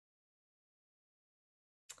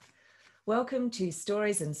Welcome to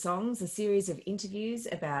Stories and Songs, a series of interviews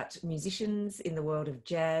about musicians in the world of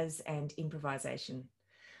jazz and improvisation.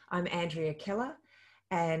 I'm Andrea Keller,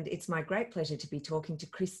 and it's my great pleasure to be talking to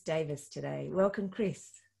Kris Davis today. Welcome,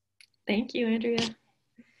 Kris. Thank you, Andrea.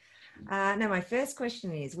 Now, my first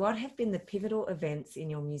question is, what have been the pivotal events in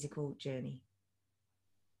your musical journey?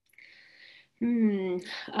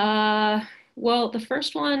 Well, the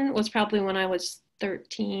first one was probably when I was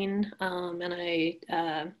 13, and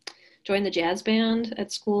I joined the jazz band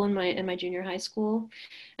at school in my junior high school.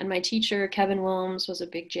 And my teacher, Kevin Wilms, was a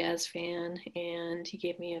big jazz fan, and he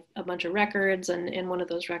gave me a bunch of records, and one of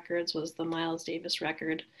those records was the Miles Davis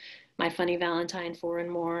record, My Funny Valentine 4 and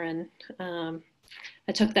More. And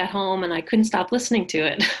I took that home and I couldn't stop listening to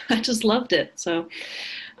it. I just loved it. So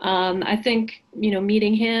I think,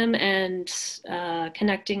 meeting him and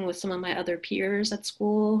connecting with some of my other peers at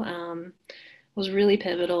school was really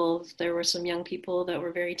pivotal. There were some young people that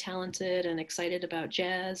were very talented and excited about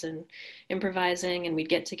jazz and improvising, and we'd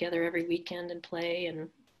get together every weekend and play and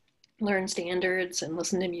learn standards and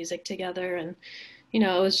listen to music together. And,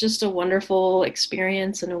 it was just a wonderful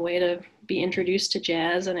experience and a way to be introduced to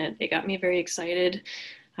jazz, and it got me very excited.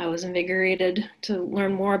 I was invigorated to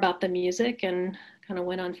learn more about the music and kind of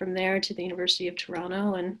went on from there to the University of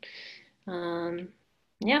Toronto, and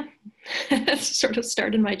sort of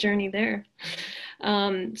started my journey there.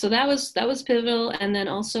 So that was pivotal. And then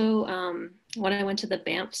also when I went to the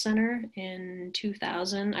Banff Center in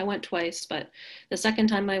 2000, I went twice, but the second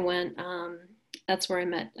time I went, that's where I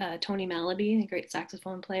met Tony Malaby, a great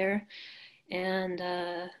saxophone player. And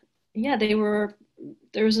there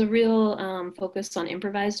was a real focus on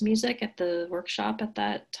improvised music at the workshop at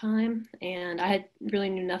that time. And I really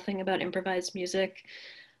knew nothing about improvised music.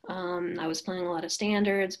 I was playing a lot of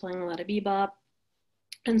standards, playing a lot of bebop.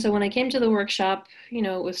 And so when I came to the workshop,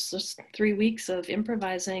 it was just 3 weeks of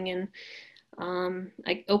improvising, and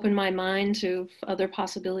I opened my mind to other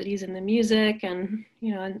possibilities in the music. And,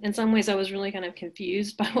 in some ways I was really kind of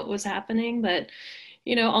confused by what was happening, but,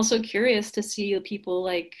 also curious to see people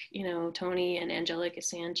like, Tony and Angelica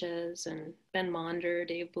Sanchez and Ben Monder,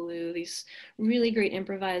 Dave Ballou, these really great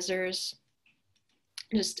improvisers,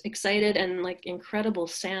 just excited, and like incredible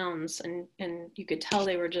sounds. And you could tell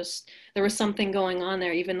there was something going on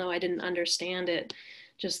there, even though I didn't understand it.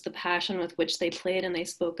 Just the passion with which they played and they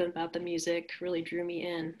spoke about the music really drew me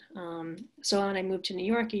in. So when I moved to New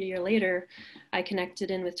York a year later, I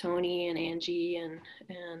connected in with Tony and Angie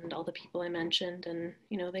and all the people I mentioned. And,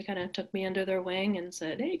 they kind of took me under their wing and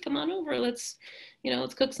said, hey, come on over. Let's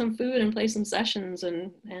cook some food and play some sessions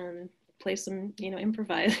and play some,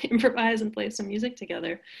 improvise and play some music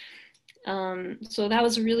together. So that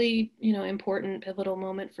was a really, important, pivotal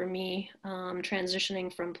moment for me,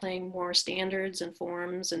 transitioning from playing more standards and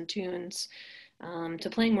forms and tunes to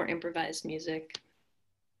playing more improvised music.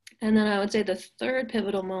 And then I would say the third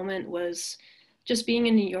pivotal moment was just being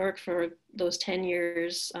in New York for those 10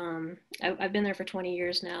 years. I've been there for 20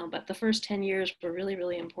 years now, but the first 10 years were really,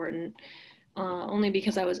 really important. Only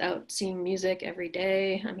because I was out seeing music every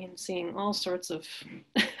day. I mean, seeing all sorts of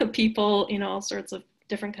people, all sorts of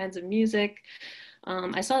different kinds of music.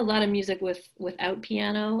 I saw a lot of music without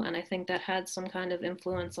piano, and I think that had some kind of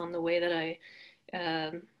influence on the way that I,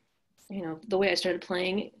 the way I started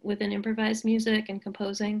playing within improvised music and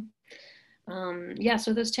composing.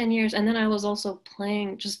 So those 10 years. And then I was also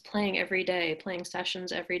playing every day, playing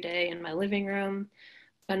sessions every day in my living room,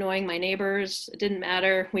 annoying my neighbors. It didn't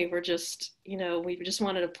matter. We were just, we just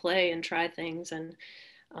wanted to play and try things. And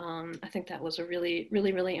I think that was a really,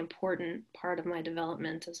 really, really important part of my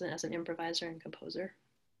development as an improviser and composer.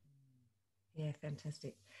 Yeah,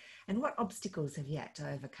 fantastic. And what obstacles have you had to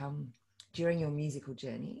overcome during your musical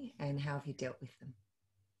journey, and how have you dealt with them?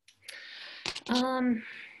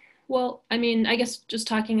 Well, I mean, I guess just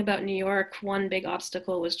talking about New York, one big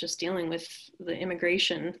obstacle was just dealing with the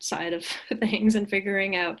immigration side of things and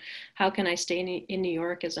figuring out how can I stay in New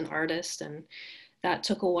York as an artist. And that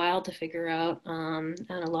took a while to figure out, and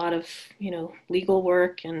a lot of, legal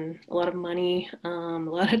work and a lot of money, a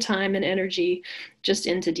lot of time and energy just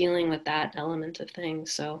into dealing with that element of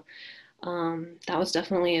things. So that was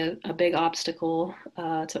definitely a big obstacle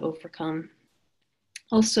to overcome.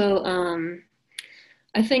 Also,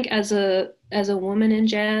 I think as a woman in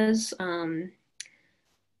jazz, I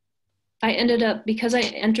ended up, because I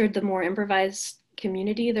entered the more improvised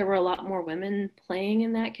community, there were a lot more women playing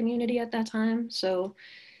in that community at that time. So,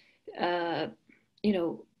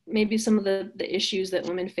 maybe some of the issues that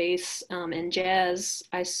women face in jazz,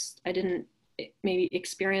 I didn't maybe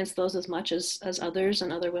experience those as much as others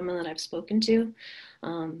and other women that I've spoken to.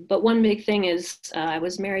 But one big thing is I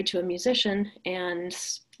was married to a musician, and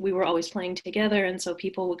we were always playing together. And so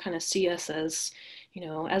people would kind of see us as,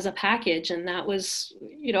 as a package. And that was,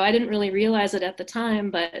 I didn't really realize it at the time,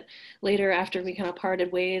 but later after we kind of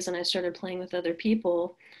parted ways and I started playing with other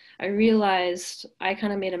people, I realized I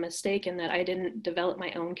kind of made a mistake in that I didn't develop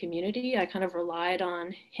my own community. I kind of relied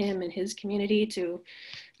on him and his community to,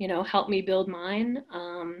 help me build mine.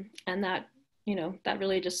 And that, that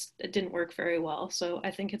really just, it didn't work very well. So I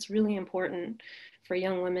think it's really important for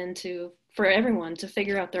young women for everyone to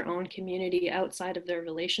figure out their own community outside of their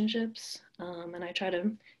relationships. And I try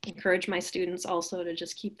to encourage my students also to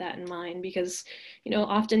just keep that in mind, because,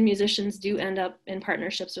 often musicians do end up in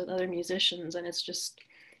partnerships with other musicians, and it's just,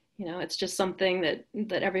 it's just something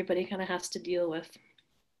that everybody kind of has to deal with.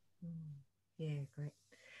 Yeah, great.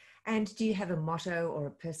 And do you have a motto or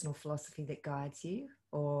a personal philosophy that guides you?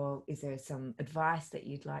 Or is there some advice that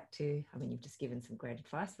you'd like to, I mean, you've just given some great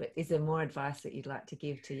advice, but is there more advice that you'd like to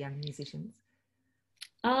give to young musicians?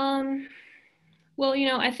 Well,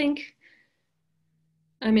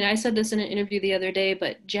 I said this in an interview the other day,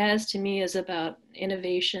 but jazz to me is about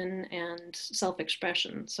innovation and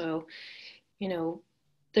self-expression. So,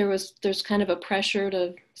 there's kind of a pressure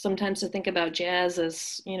to sometimes to think about jazz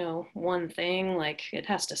as, one thing, like it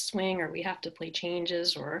has to swing or we have to play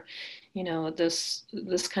changes, or,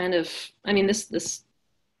 this kind of, this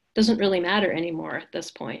doesn't really matter anymore at this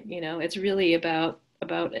point. It's really about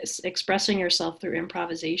expressing yourself through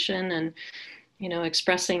improvisation and,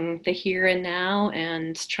 expressing the here and now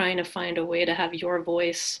and trying to find a way to have your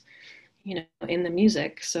voice, in the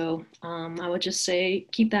music. So I would just say,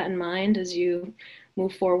 keep that in mind as you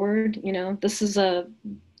move forward. This is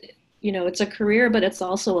it's a career, but it's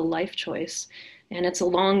also a life choice, and it's a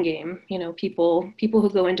long game. People who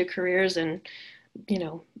go into careers in,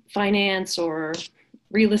 finance or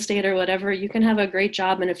real estate or whatever, you can have a great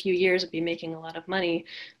job in a few years and be making a lot of money.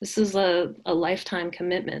 This is a lifetime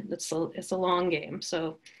commitment. It's a long game.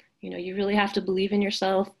 So, you really have to believe in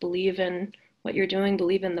yourself, believe in what you're doing,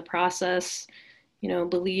 believe in the process,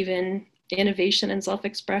 believe in innovation and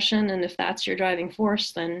self-expression. And if that's your driving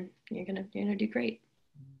force, then you're gonna do great.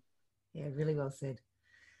 Yeah, really well said.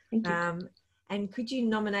 Thank you. And could you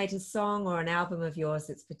nominate a song or an album of yours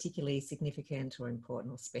that's particularly significant or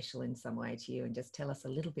important or special in some way to you, and just tell us a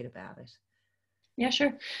little bit about it? Yeah,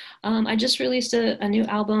 sure. I just released a new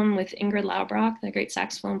album with Ingrid Laubrock, the great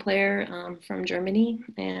saxophone player from Germany,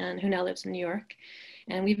 and who now lives in New York.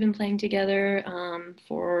 And we've been playing together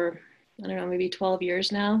for, I don't know, maybe 12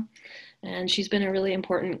 years now. And she's been a really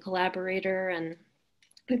important collaborator, and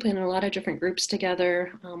we played in a lot of different groups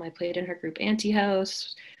together. I played in her group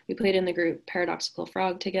Anti-House. We played in the group Paradoxical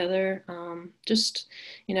Frog together. Just,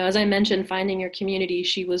 as I mentioned, finding your community,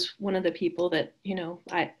 she was one of the people that,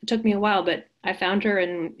 it took me a while, but I found her,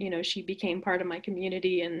 and, she became part of my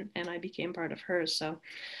community, and I became part of hers. So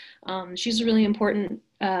she's a really important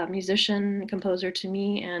musician, composer to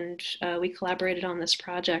me, and we collaborated on this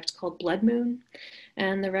project called Blood Moon.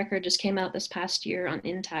 And the record just came out this past year on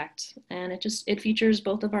Intact. And it features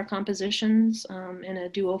both of our compositions in a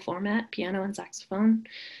duo format, piano and saxophone.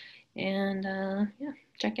 And yeah,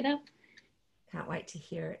 check it out. Can't wait to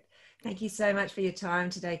hear it. Thank you so much for your time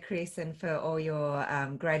today, Kris, and for all your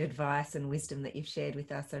great advice and wisdom that you've shared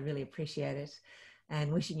with us. I really appreciate it,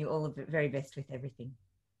 and wishing you all the very best with everything.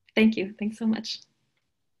 Thank you. Thanks so much.